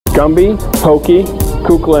Gumby, Pokey,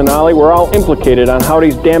 Kukla, and Ollie were all implicated on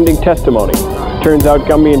Howdy's damning testimony. Turns out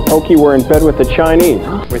Gumby and Pokey were in bed with the Chinese.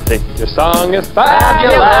 We think your song is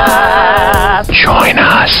fabulous. Join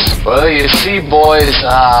us. Well, you see, boys,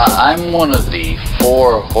 I'm one of the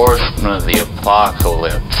 4 horsemen of the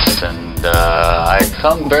apocalypse, and I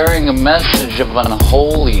come bearing a message of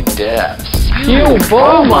unholy death. You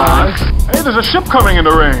Beaumont! Hey, there's a ship coming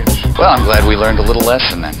into range. Well, I'm glad we learned a little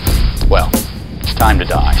lesson then. Well, it's time to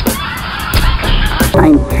die.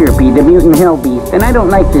 I'm Chirpy, the mutant hell beast, and I don't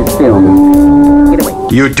like this film. Get away.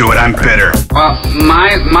 You do it, I'm bitter. Well,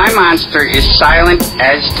 my monster is silent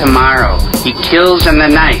as tomorrow. He kills in the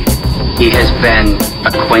night. He has been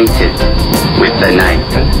acquainted with the night.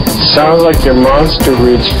 Sounds like your monster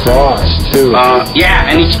reads frost, too. Yeah,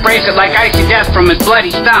 and he sprays it like icy death from his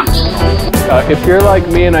bloody stumps. If you're like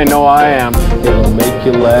me, and I know I am, it'll make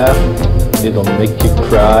you laugh, it'll make you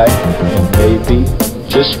cry, and maybe,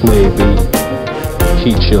 just maybe,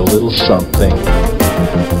 teach you a little something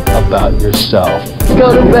about yourself.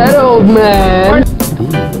 Go to bed, old man.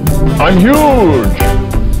 I'm huge.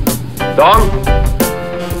 Dom,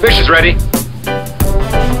 fish is ready.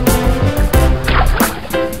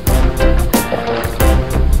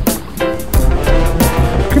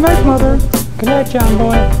 Good night, Mother. Good night, John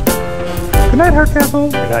Boy. Good night, Hardcastle.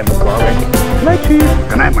 Good night, McCormick. Good night, Chief.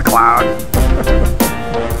 Good night, McLeod.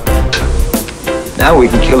 Now we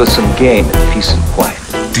can kill us some game in peace and quiet.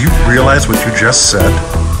 Do you realize what you just said?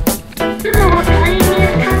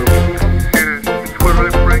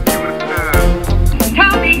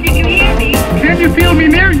 Tommy, did you hear me? Can you feel me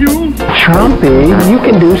near you? Trumpy, you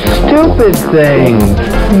can do stupid things.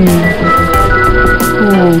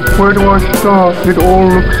 Where do I start? It all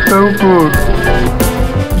looks so good.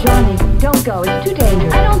 Johnny, don't go. It's too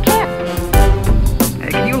dangerous. I don't care.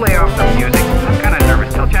 Hey, can you lay off the music? I'm kind of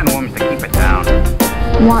nervous. Tell Jen Williams to keep it down.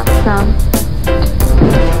 Want some?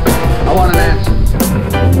 I want an answer.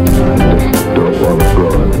 Don't want to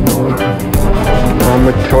grow anymore. I'm a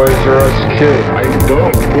Toys R Us kid. I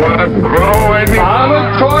don't want to grow anymore. I'm a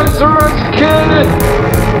Toys R Us kid!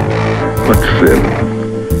 What's sin?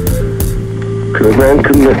 Can a man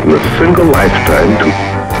commit in a single lifetime to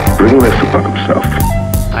bring this upon himself?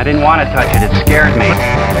 I didn't want to touch it. It scared me.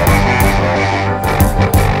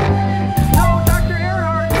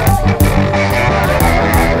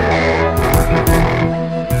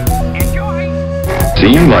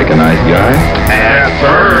 Seemed like a nice guy. At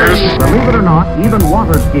first. Believe it or not, even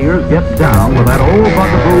water skiers get down with that old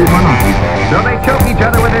bugaboo monopoly. So they choke each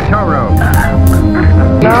other with their tow rope.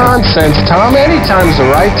 Nonsense, Tom. Anytime's the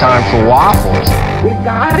right time for waffles. You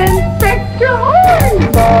gotta inspect your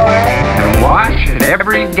horn, boy. And wash it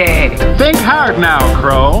every day. Think hard now,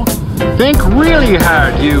 Crow. Think really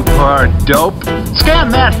hard, you poor dope. Scan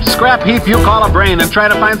that scrap heap you call a brain and try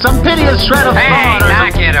to find some piteous shred of Hey, thought or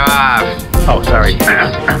knock it off. Oh, sorry.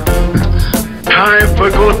 Time for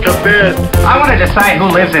go to bed. I want to decide who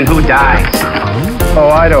lives and who dies. Oh,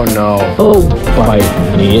 I don't know. Oh, bite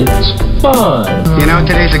me, it's fun. You know,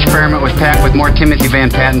 today's experiment was packed with more Timothy Van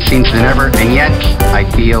Patten scenes than ever, and yet I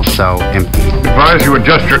feel so empty. Advise you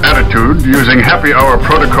adjust your attitude using Happy Hour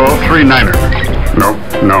Protocol 3-9er. No,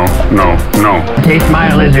 no, no, no. Taste my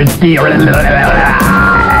lizard steel. I'm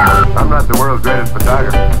not the world's greatest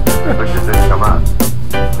photographer. Pictures didn't come out.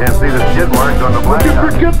 Can't see the skid marks on the black.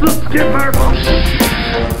 Would you forget the skid marks?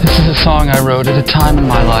 This is a song I wrote at a time in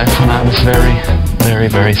my life when I was very, very,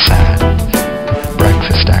 very sad.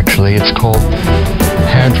 Breakfast, actually. It's called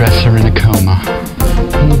Hairdresser in a Coma.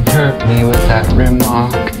 He hurt me with that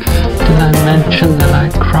remark. Did I mention that I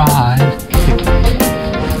cried?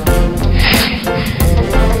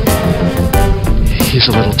 He's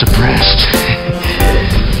a little depressed.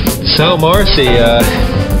 So, Marcy,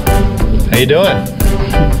 how you doing?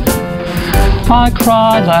 I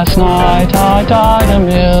cried last night, I died a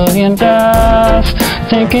million deaths,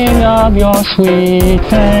 thinking of your sweet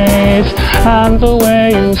face, and the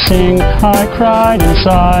way you sing. I cried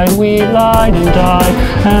inside, we lied and died,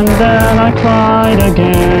 and then I cried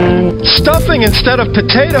again. Stuffing instead of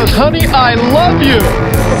potatoes, honey, I love you!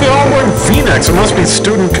 They all wearing V-necks. It must be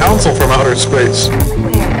student council from outer space.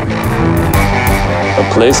 A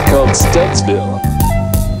place called Studsville.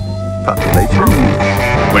 Population?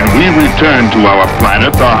 When we return to our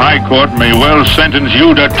planet, the High Court may well sentence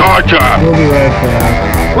you to torture. We'll be right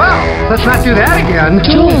back. Well, let's not do that again.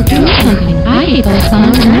 Joel, do something. I hate those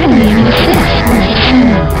phones and I don't even exist.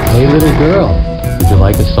 Hey, little girl. Would you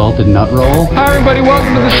like a salted nut roll? Hi everybody,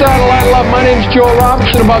 welcome to the Satellite Love. My name's Joel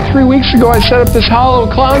Robinson. About 3 weeks ago I set up this hollow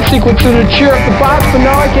clown sequence to cheer up the box, but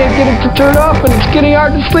now I can't get it to turn off and it's getting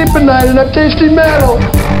hard to sleep at night and I'm tasting metal.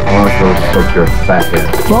 I want to go soak your fat head.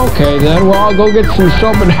 Okay then, well I'll go get some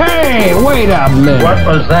soap and hey, wait a minute. What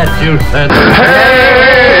was that you said?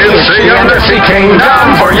 Hey, it's the Mst3k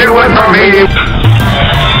Kingdom for you and for me.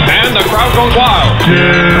 And the crowd goes wild.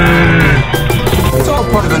 It's all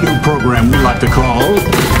part of a new program we like to call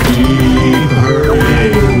Deep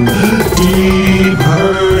Hurting. Deep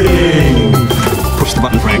Hurting. Push the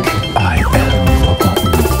button, Frank. I am the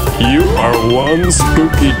button. You are one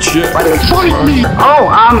spooky chick. Fight me! Oh,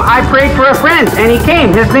 I prayed for a friend, and he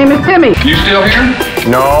came. His name is Timmy. You still here?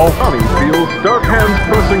 No. Tommy feels dark hands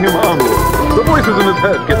pressing him onward. The voices in his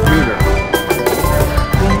head get meaner.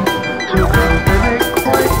 Two girls, they make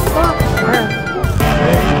quite a pair.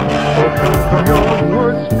 They both come from your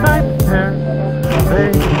worst nightmare. They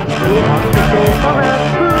want to go for that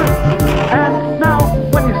food. And now,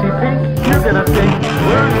 when you see pink, you're gonna think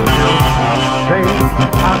we're new. They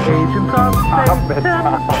are agents of Satan.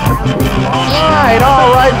 All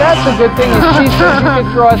right, that's a good thing. She says you can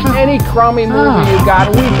throw us any crummy movie you got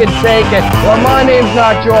and we can take it. Well, my name's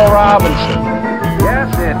not Joel Robinson. Yes,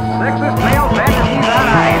 it's sexist male fantasies on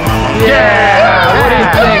ice. Yeah, what do you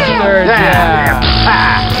think, sir?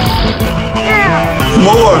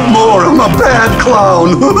 More, I'm a bad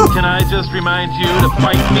clown. Can I just remind you to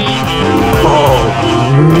fight me? Oh,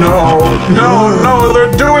 no,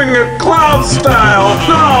 they're doing it clown style.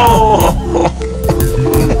 No.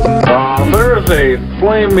 There's a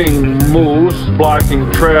flaming moose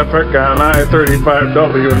blocking traffic on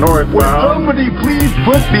I-35W northbound. Somebody please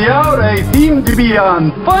put me out. I seem to be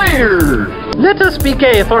on fire. Let us be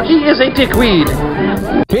gay, for he is a dickweed.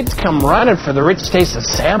 Kids come running for the rich taste of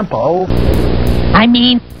Sampo. I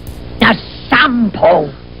mean, a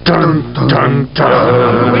sample. Dun, dun,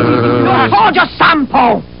 dun. For your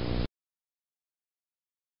sample.